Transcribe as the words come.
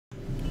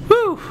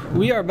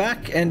we are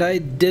back, and I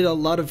did a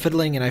lot of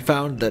fiddling, and I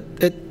found that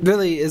it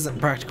really isn't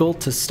practical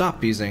to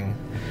stop using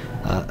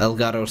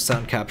Elgato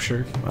sound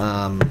capture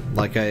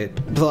like I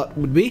thought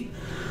would be.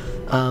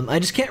 I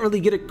just can't really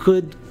get a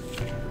good,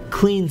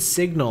 clean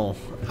signal,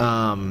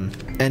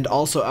 and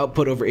also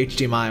output over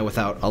HDMI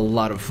without a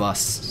lot of fuss,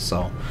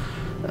 so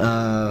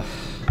I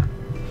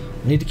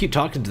need to keep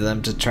talking to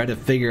them to try to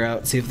figure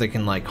out, see if they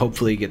can, like,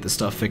 hopefully get the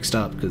stuff fixed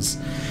up, because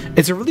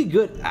it's a really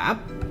good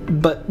app,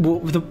 but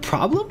the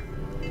problem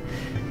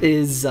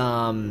is,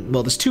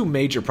 well, there's two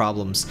major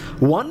problems.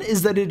 One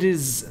is that it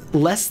is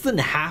less than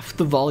half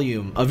the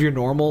volume of your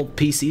normal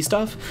PC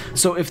stuff,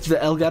 so if the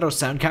Elgato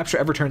sound capture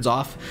ever turns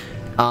off,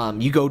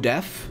 you go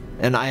deaf,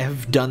 and I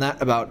have done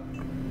that about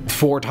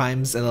 4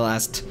 times in the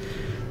last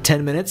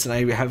 10 minutes, and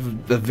I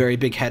have a very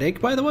big headache,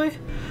 by the way.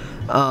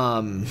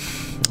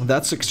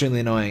 That's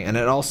extremely annoying, and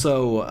it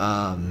also,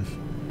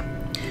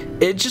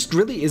 it just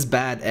really is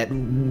bad at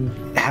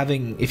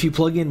having, if you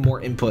plug in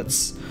more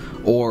inputs,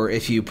 or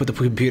if you put the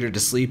computer to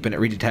sleep and it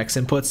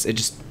redetects inputs, it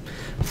just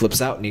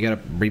flips out and you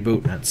gotta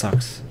reboot, and it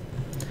sucks.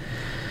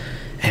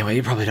 Anyway,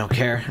 you probably don't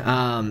care.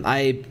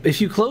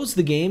 If you close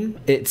the game,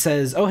 it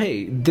says, oh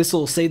hey, this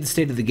will save the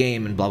state of the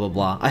game and blah blah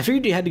blah. I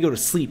figured you had to go to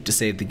sleep to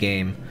save the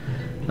game,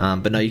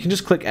 but no, you can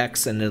just click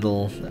X and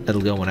it'll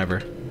go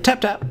whenever.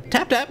 Tap tap,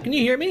 tap tap, can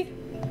you hear me?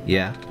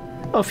 Yeah.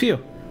 Oh phew,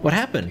 what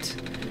happened?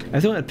 I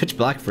thought it went pitch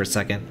black for a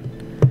second.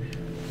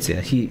 So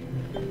yeah,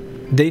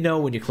 they know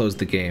when you close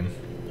the game.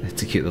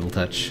 It's a cute little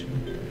touch.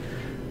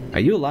 Are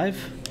you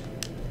alive?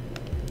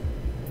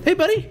 Hey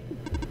buddy!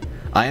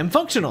 I am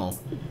functional!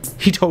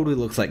 He totally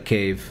looks like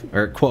Cave.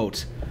 Or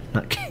quote,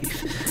 not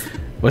Cave.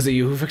 Was it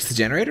you who fixed the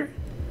generator?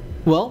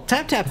 Well,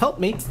 tap tap helped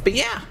me, but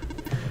yeah!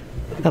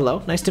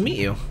 Hello, nice to meet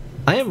you.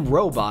 I am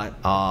Robot.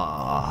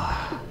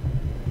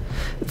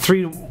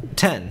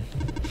 310.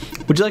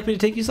 Would you like me to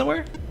take you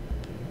somewhere?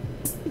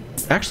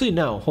 Actually,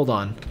 no. Hold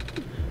on.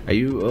 Are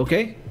you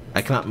okay?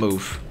 I cannot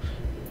move.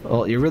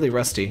 Well, you're really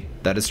rusty.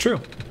 That is true.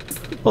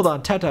 Hold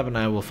on. Tap Tap and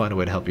I will find a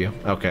way to help you.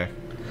 Okay.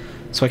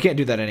 So I can't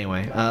do that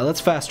anyway. Let's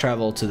fast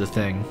travel to the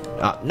thing.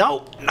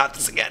 No! Not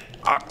this again.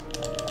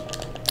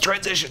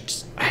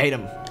 Transitions. I hate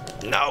them.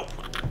 No.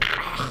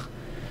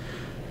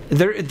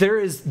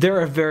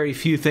 There are very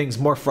few things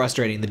more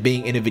frustrating than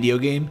being in a video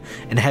game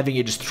and having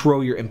you just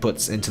throw your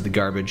inputs into the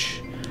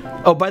garbage.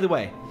 Oh, by the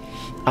way,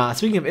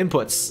 speaking of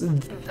inputs,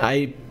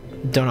 I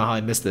don't know how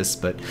I missed this,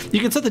 but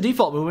you can set the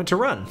default movement to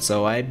run,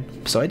 so I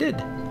did.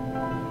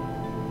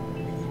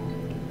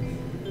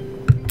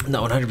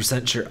 Not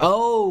 100% sure.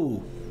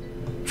 Oh,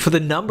 for the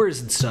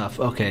numbers and stuff.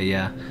 Okay,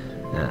 yeah.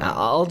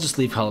 I'll just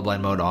leave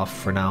colorblind mode off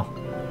for now.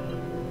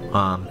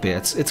 But yeah,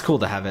 it's cool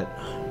to have it.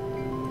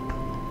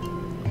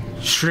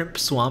 Shrimp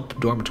Swamp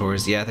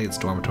Dormitories. Yeah, I think it's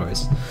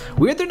dormitories.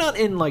 Weird they're not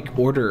in, like,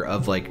 order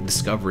of, like,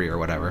 discovery or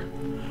whatever.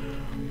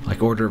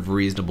 Like, order of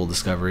reasonable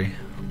discovery.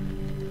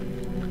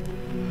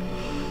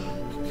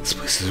 This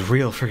place is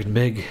real freaking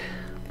big.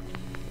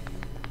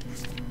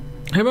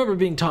 I remember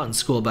being taught in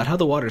school about how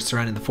the waters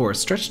surrounding the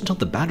forest stretched until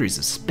the boundaries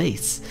of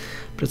space,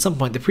 but at some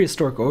point the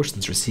prehistoric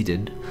oceans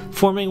receded,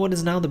 forming what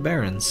is now the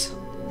Barrens.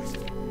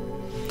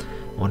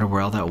 I wonder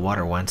where all that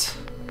water went.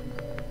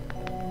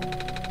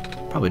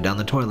 Probably down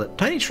the toilet.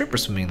 Tiny shrimp are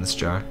swimming in this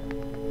jar.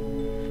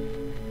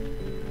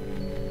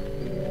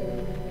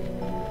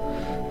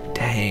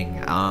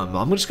 Dang.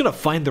 I'm just gonna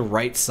find the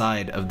right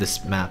side of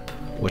this map,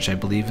 which I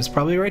believe is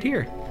probably right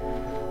here.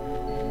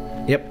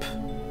 Yep.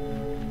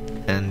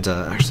 And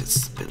actually,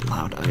 it's a bit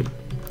loud.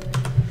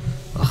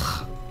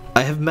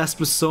 I have messed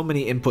with so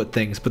many input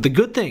things, but the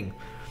good thing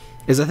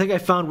is I think I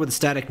found where the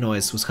static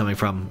noise was coming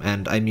from,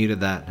 and I muted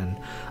that. And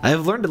I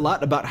have learned a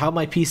lot about how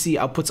my PC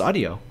outputs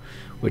audio,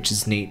 which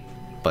is neat.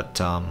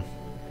 But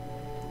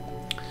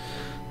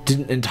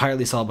didn't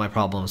entirely solve my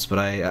problems, but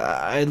I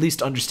at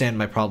least understand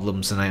my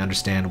problems, and I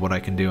understand what I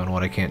can do and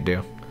what I can't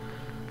do.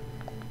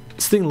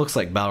 This thing looks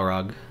like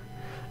Balrog.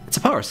 It's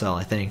a power cell,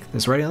 I think.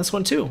 There's writing on this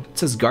one too. It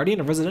says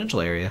Guardian of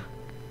Residential Area.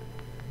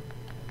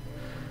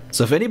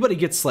 So if anybody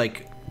gets,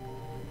 like,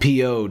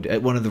 PO'd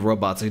at one of the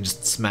robots, I can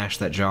just smash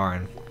that jar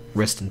and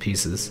wrist in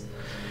pieces.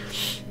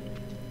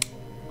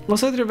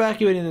 Looks like they're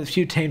evacuating the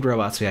few tamed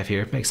robots we have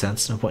here. Makes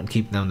sense. No point in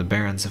keeping them in the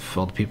Barrens if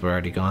all the people are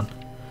already gone.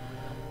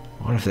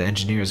 I wonder if the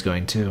engineer is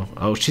going too.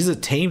 Oh, she's a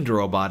tamed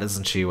robot,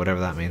 isn't she? Whatever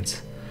that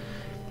means.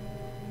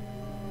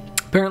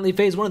 Apparently,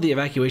 phase 1 of the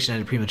evacuation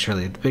ended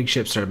prematurely. The big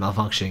ship started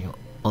malfunctioning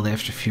only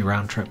after a few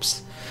round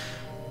trips.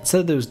 It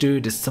said those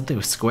due to something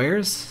with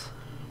squares?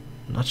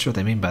 I'm not sure what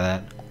they mean by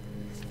that.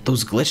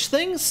 Those glitch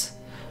things?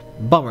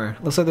 Bummer.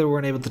 Looks like they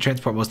weren't able to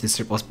transport most of these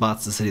surplus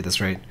bots to the city at this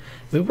rate.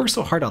 We worked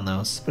so hard on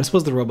those, but I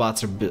suppose the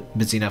robots are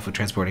busy enough with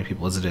transporting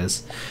people as it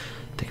is.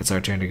 I think it's our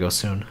turn to go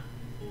soon.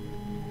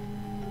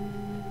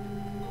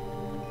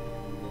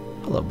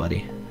 Hello,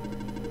 buddy.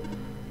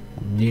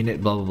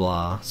 Unit blah blah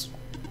blah.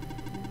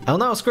 I'll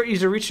now escort you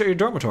to reach your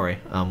dormitory.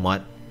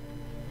 What?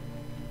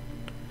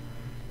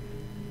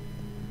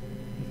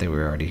 They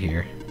were already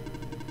here.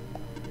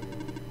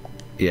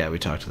 Yeah, we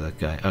talked to that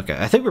guy. Okay,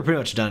 I think we're pretty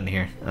much done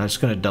here. I'm just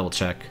gonna double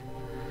check.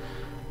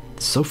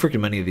 So freaking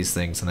many of these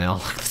things, and they all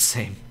look the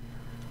same.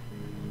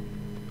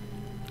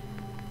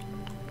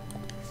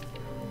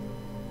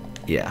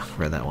 Yeah,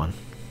 read that one.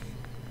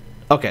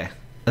 Okay,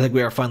 I think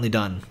we are finally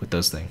done with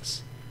those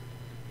things.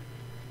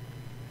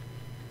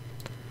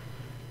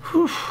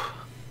 Whew.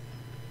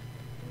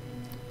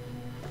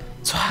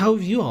 So how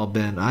have you all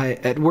been?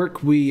 At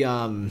work we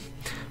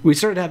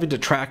started having to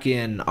track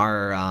in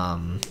our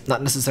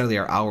not necessarily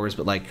our hours,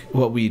 but like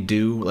what we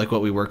do, like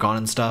what we work on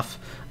and stuff,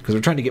 because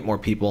we're trying to get more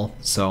people.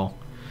 So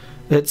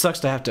it sucks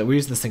to have to. We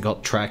use this thing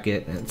called Track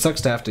It, and it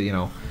sucks to have to, you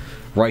know,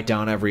 write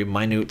down every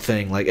minute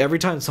thing. Like every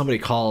time somebody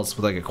calls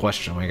with like a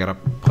question, we gotta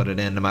put it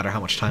in, no matter how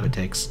much time it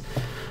takes.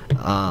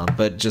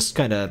 But just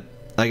kind of,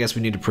 I guess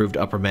we need to prove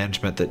to upper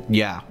management that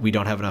yeah, we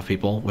don't have enough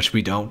people, which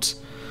we don't.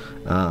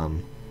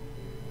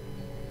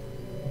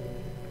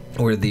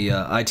 We're the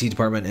IT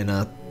department in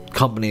a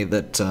company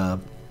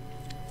that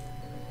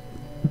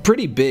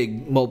pretty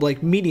big, well,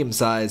 like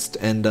medium-sized,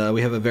 and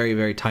we have a very,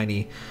 very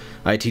tiny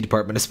IT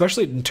department,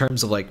 especially in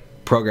terms of like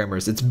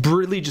programmers. It's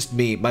really just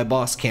me. My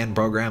boss can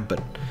program,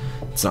 but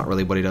it's not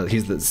really what he does.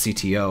 He's the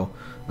CTO.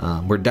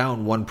 We're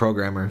down one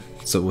programmer,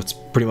 so it's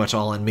pretty much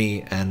all in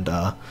me, and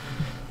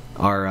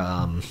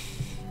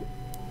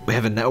we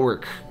have a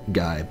network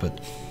guy,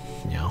 but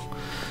you know,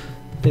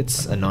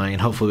 it's annoying.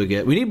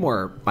 Hopefully we need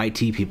more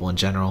IT people in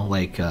general.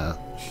 Like,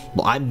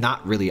 well, I'm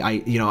not really,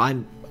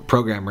 I'm a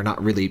programmer,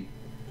 not really,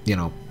 you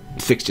know,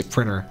 fixed a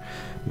printer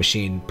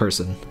machine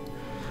person,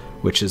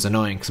 which is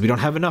annoying because we don't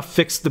have enough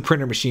fix the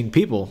printer machine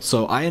people.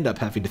 So I end up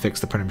having to fix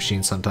the printer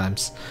machine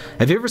sometimes.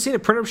 Have you ever seen a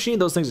printer machine?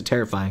 Those things are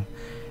terrifying.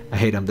 I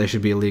hate them. They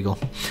should be illegal.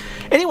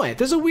 Anyway,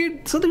 there's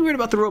something weird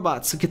about the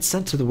robots that get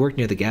sent to the work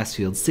near the gas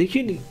fields. They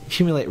can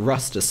accumulate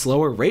rust at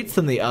slower rates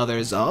than the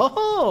others.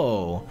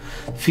 Oh!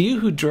 Few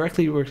who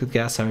directly worked with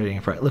gas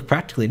hardening look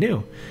practically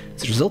new.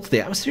 As a result of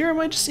the atmosphere, or am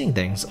I just seeing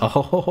things? Oh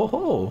ho ho ho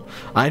ho!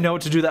 I know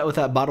what to do that with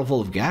that bottle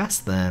full of gas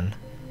then.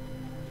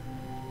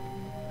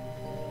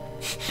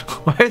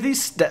 Why are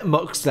these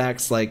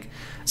smokestacks like...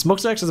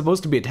 Smokestacks are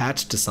supposed to be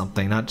attached to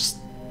something, not just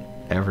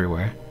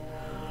everywhere.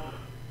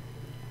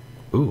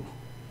 Ooh.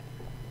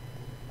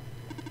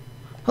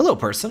 Hello,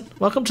 person.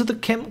 Welcome to the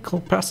chemical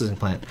processing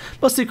plant.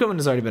 Most of the equipment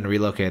has already been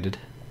relocated.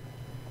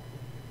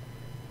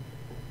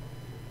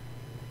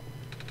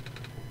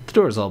 The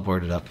door is all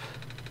boarded up.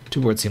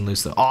 Two boards seem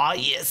loose, though. Aw,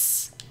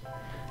 yes!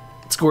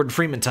 It's Gordon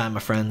Freeman time, my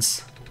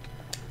friends.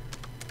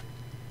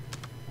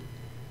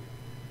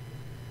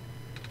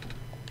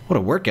 What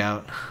a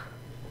workout.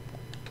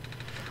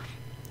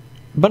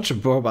 A bunch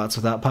of robots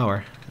without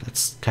power.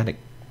 That's kind of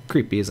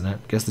creepy, isn't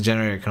it? Guess the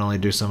generator can only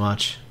do so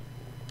much.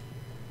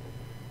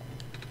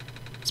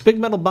 It's a big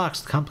metal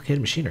box with complicated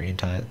machinery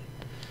inside it.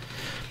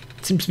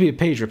 It seems to be a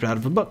page ripped out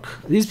of a book.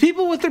 These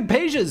people with their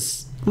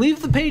pages!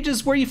 Leave the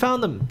pages where you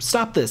found them.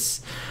 Stop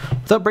this.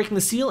 Without breaking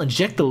the seal,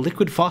 inject the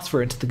liquid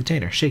phosphor into the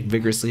container. Shake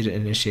vigorously to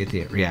initiate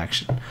the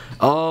reaction.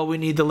 Oh, we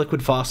need the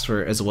liquid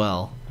phosphor as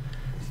well.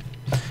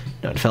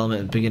 Note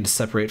filament begin to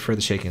separate.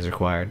 Further shaking is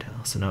required.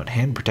 Also note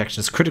hand protection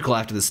is critical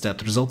after this step.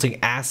 The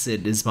resulting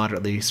acid is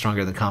moderately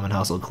stronger than common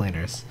household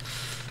cleaners.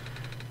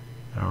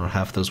 I don't know what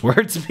half those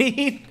words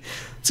mean.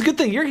 It's a good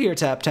thing you're here,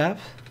 Tap Tap.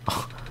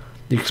 Oh,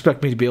 you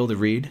expect me to be able to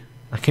read?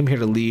 I came here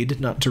to lead,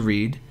 not to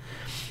read.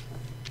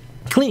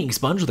 Cleaning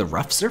sponge with a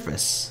rough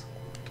surface.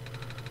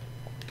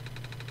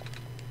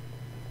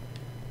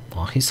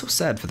 Oh, he's so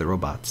sad for the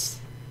robots.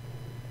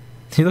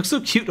 He looks so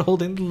cute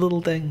holding the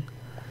little thing.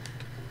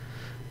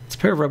 It's a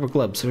pair of rubber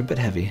gloves. They're a bit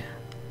heavy.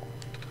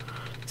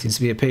 Seems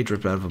to be a page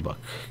ripped out of a book.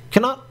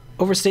 Cannot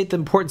overstate the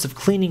importance of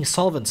cleaning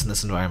solvents in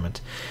this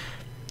environment.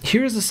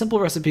 Here is a simple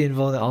recipe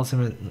involving the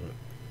ultimate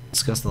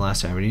discussed in the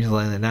last time. We're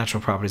utilizing the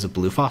natural properties of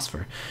blue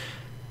phosphor.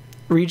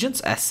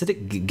 Reagents,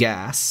 acidic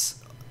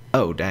gas.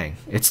 Oh, dang.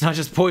 It's not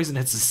just poison,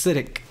 it's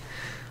acidic.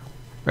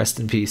 Rest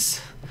in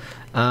peace.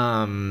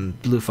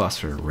 Blue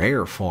phosphor,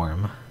 rare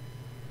form.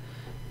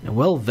 A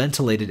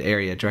well-ventilated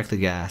area, direct the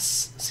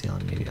gas. Seal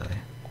immediately.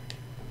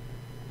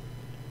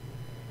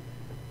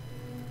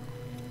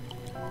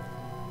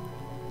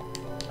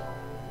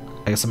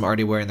 I guess I'm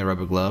already wearing the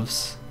rubber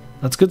gloves.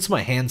 That's good so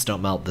my hands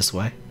don't melt this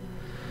way.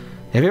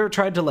 Have you ever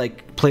tried to,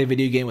 like, play a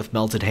video game with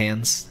melted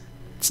hands?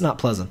 It's not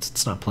pleasant.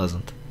 It's not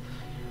pleasant.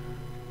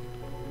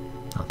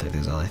 I don't think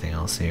there's anything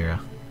else here.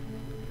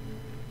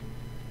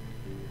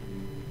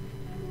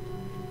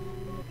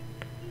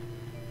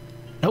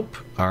 Nope.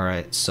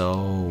 Alright,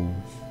 so...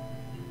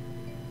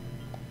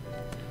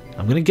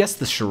 I'm gonna guess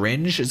the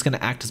syringe is gonna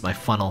act as my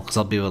funnel, because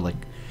I'll be able to, like...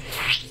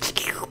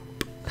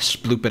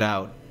 sploop it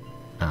out.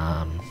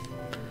 How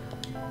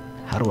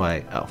do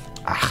I... Oh.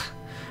 Ah.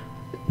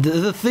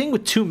 The thing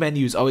with two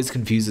menus always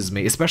confuses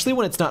me, especially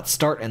when it's not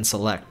start and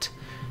select.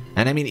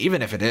 And I mean,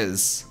 even if it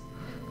is.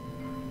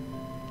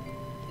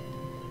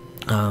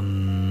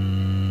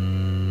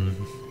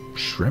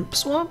 Shrimp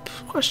swamp?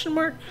 Question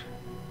mark?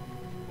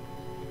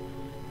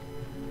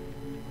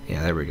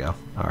 Yeah, there we go.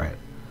 Alright.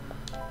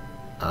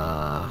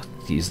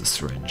 Use the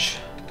syringe.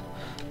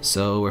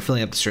 So we're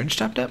filling up the syringe,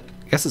 Tap Tap?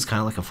 I guess it's kind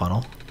of like a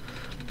funnel.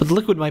 But the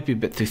liquid might be a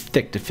bit too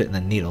thick to fit in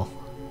the needle.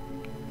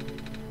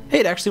 Hey,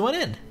 it actually went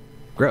in.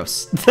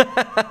 Gross.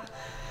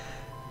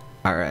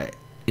 Alright.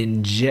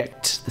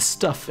 Inject the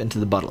stuff into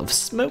the bottle of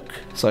smoke.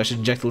 So I should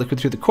inject the liquid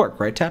through the cork,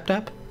 right? Tap,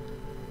 tap?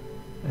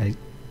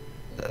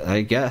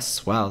 I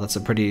guess. Wow, that's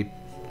a pretty...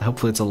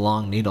 Hopefully it's a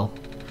long needle.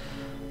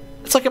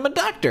 It's like I'm a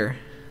doctor.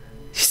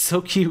 He's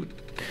so cute.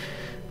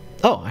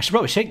 Oh, I should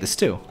probably shake this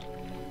too.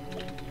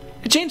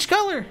 It changed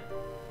color.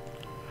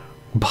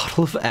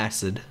 Bottle of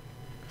acid.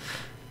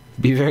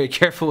 Be very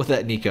careful with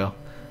that, Nico.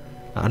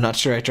 I'm not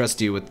sure I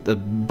trust you with a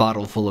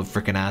bottle full of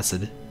frickin'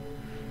 acid.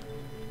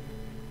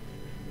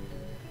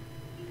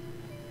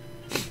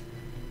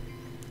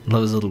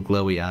 Those little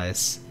glowy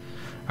eyes.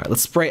 Alright,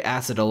 let's spray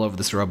acid all over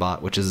this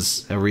robot, which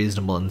is a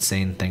reasonable,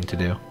 insane thing to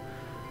do.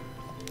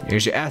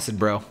 Here's your acid,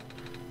 bro.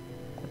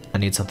 I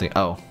need something.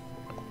 Oh.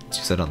 As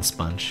you said on the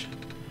sponge.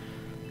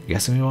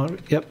 Guessing we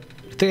want... Yep.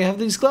 I think I have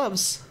these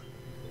gloves.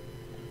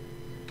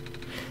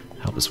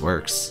 I hope this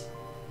works.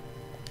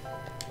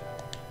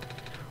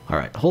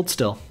 Alright, hold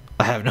still.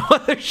 I have no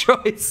other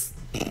choice.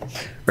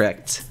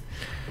 Wrecked.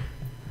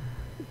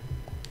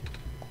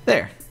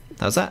 There.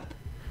 How's that?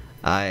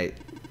 I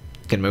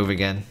can move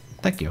again.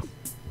 Thank you.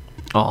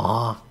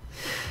 Aww.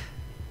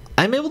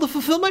 I'm able to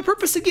fulfill my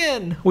purpose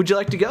again. Would you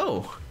like to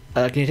go?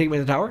 Can you take me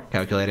to the tower?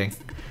 Calculating.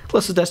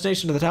 Closest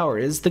destination to the tower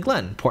is the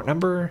Glen. Port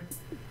number...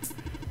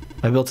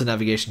 My built-in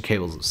navigation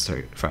cables are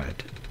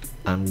certified.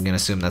 I'm gonna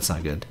assume that's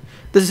not good.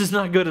 This is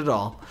not good at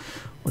all.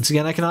 Once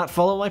again, I cannot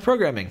follow my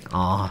programming.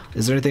 Aw,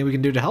 is there anything we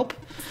can do to help?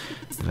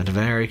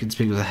 Veterinary can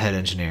speak with the head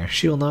engineer.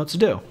 She will know what to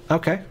do.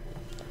 Okay.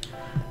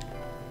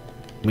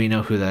 We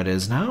know who that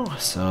is now,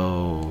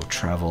 so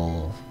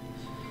travel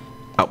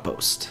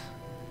outpost.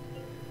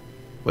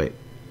 Wait,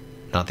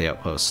 not the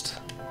outpost.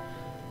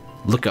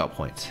 Lookout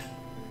point.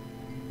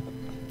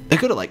 I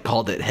could have like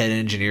called it head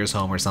engineer's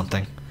home or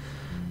something.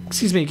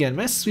 Excuse me again,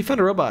 miss. We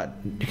found a robot.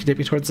 You can take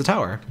me towards the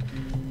tower.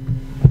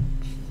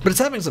 But it's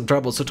having some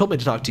trouble, so it told me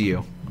to talk to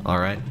you.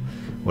 Alright.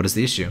 What is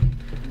the issue?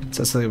 It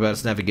says something about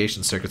its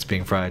navigation circuits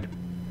being fried.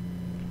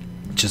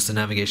 Just the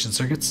navigation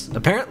circuits?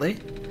 Apparently.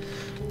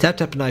 Tap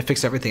Tap and I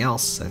fixed everything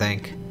else, I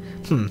think.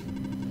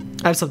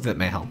 I have something that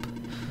may help.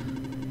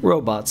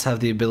 Robots have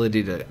the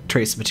ability to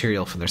trace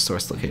material from their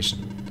source location.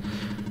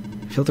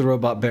 If you let the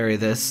robot borrow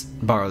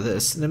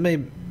this, and it may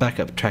back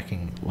up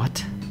tracking...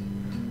 What?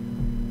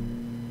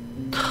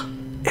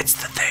 It's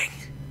the thing!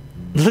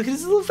 Look at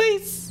his little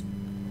face!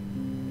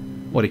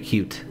 What a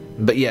cute...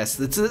 But yes,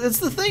 it's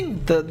the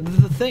thing! The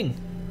thing!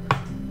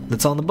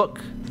 That's on the book.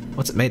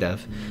 What's it made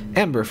of?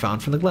 Amber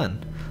found from the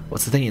Glen.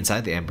 What's the thing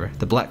inside the amber?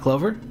 The black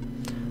clover?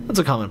 That's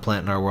a common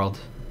plant in our world.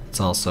 It's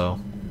also...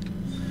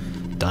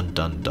 Dun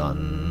dun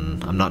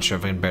dun. I'm not sure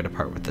if I can bear to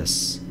part with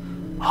this.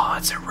 Oh,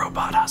 it's a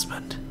robot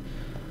husband.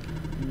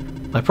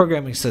 My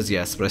programming says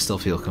yes, but I still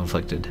feel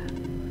conflicted.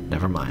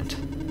 Never mind.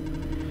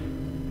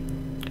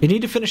 You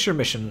need to finish your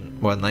mission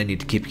more than I need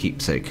to keep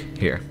keepsake.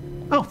 Here.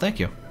 Oh, thank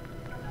you.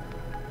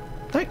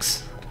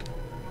 Thanks.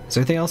 Is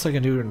there anything else I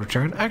can do in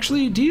return?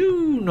 Actually, do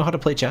you know how to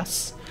play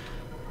chess?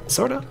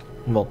 Sorta.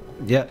 Well,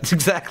 yeah,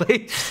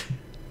 exactly.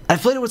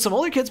 I've played it with some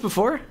older kids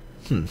before.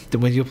 Then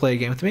will you play a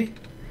game with me?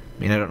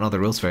 I mean, I don't know the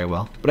rules very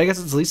well, but I guess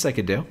it's the least I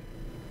could do.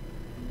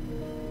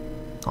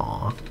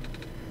 Aw.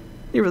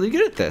 You're really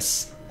good at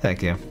this.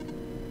 Thank you.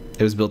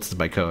 It was built into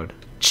my code.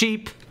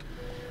 Cheap!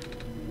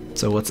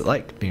 So what's it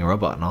like, being a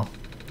robot and all?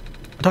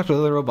 I talked to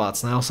other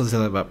robots, and I also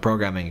said about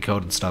programming and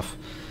code and stuff.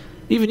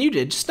 Even you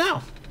did, just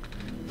now.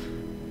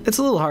 It's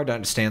a little hard to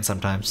understand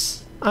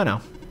sometimes. I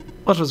know.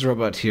 What was a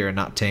robot here and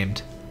not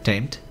tamed?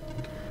 Tamed?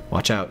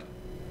 Watch out.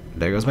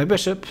 There goes my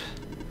bishop.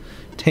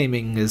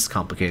 Taming is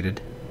complicated.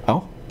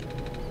 Oh?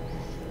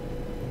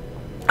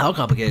 How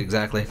complicated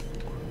exactly?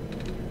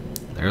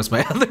 There goes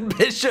my other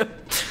bishop.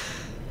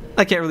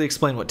 I can't really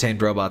explain what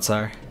tamed robots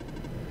are.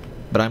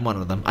 But I'm one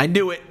of them. I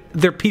knew it!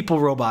 They're people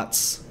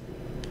robots.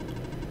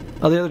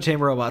 All the other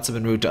tame robots have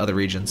been moved to other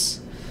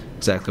regions.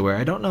 Exactly where,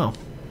 I don't know.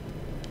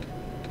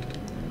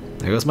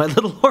 There goes my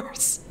little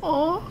horse.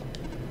 Aww.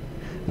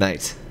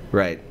 Night.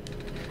 Right.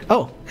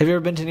 Oh, have you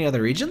ever been to any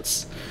other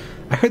regions?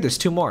 I heard there's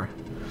 2 more.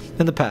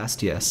 In the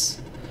past, yes.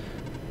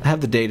 I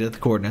have the data, the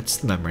coordinates,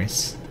 the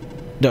memories.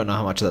 Don't know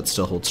how much of that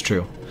still holds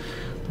true.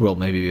 The world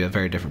may be a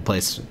very different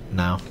place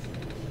now.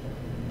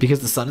 Because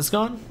the sun is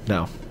gone?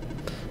 No.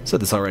 Said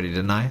this already,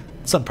 didn't I?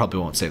 The sun probably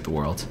won't save the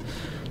world.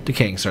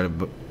 Decaying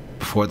started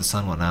before the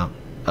sun went out.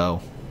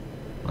 Oh.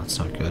 That's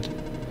not good.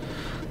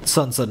 The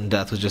sun's sudden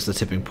death was just the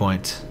tipping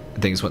point.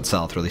 And things went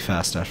south really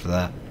fast after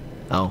that.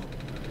 Oh.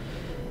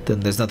 Then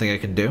there's nothing I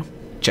can do?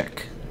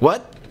 Check.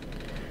 What?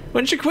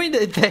 When's your queen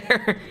dead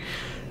there?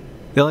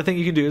 The only thing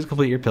you can do is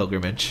complete your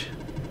pilgrimage.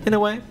 In a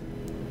way.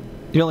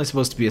 You're only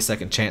supposed to be a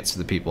second chance for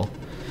the people.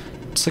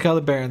 Just like how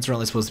the barons are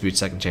only supposed to be a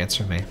second chance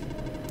for me.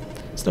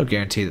 There's no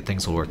guarantee that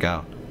things will work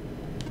out.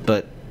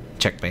 But,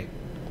 checkmate.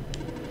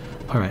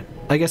 Alright,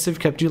 I guess I've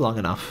kept you long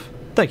enough.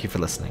 Thank you for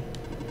listening.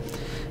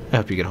 I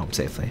hope you get home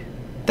safely.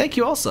 Thank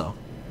you also.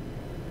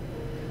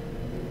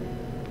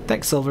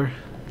 Thanks, Silver.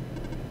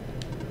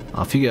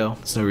 Off you go.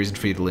 There's no reason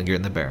for you to linger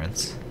in the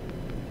Barrens.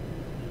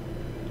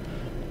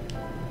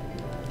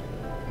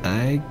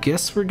 I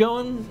guess we're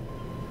going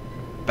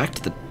back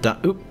to the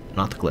oop,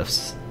 not the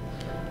cliffs.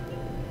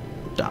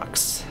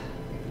 Docks.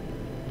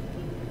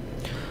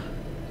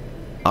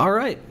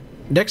 Alright.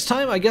 Next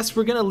time, I guess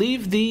we're gonna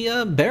leave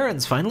the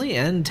Barrens finally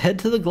and head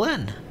to the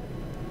Glen.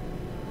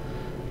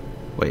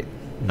 Wait,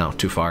 no,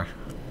 too far.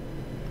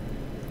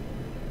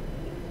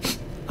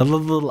 I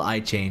love the little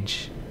eye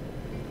change.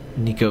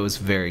 Nico is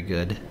very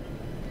good.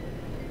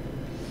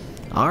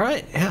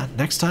 Alright, yeah,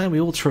 next time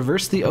we will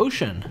traverse the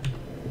ocean.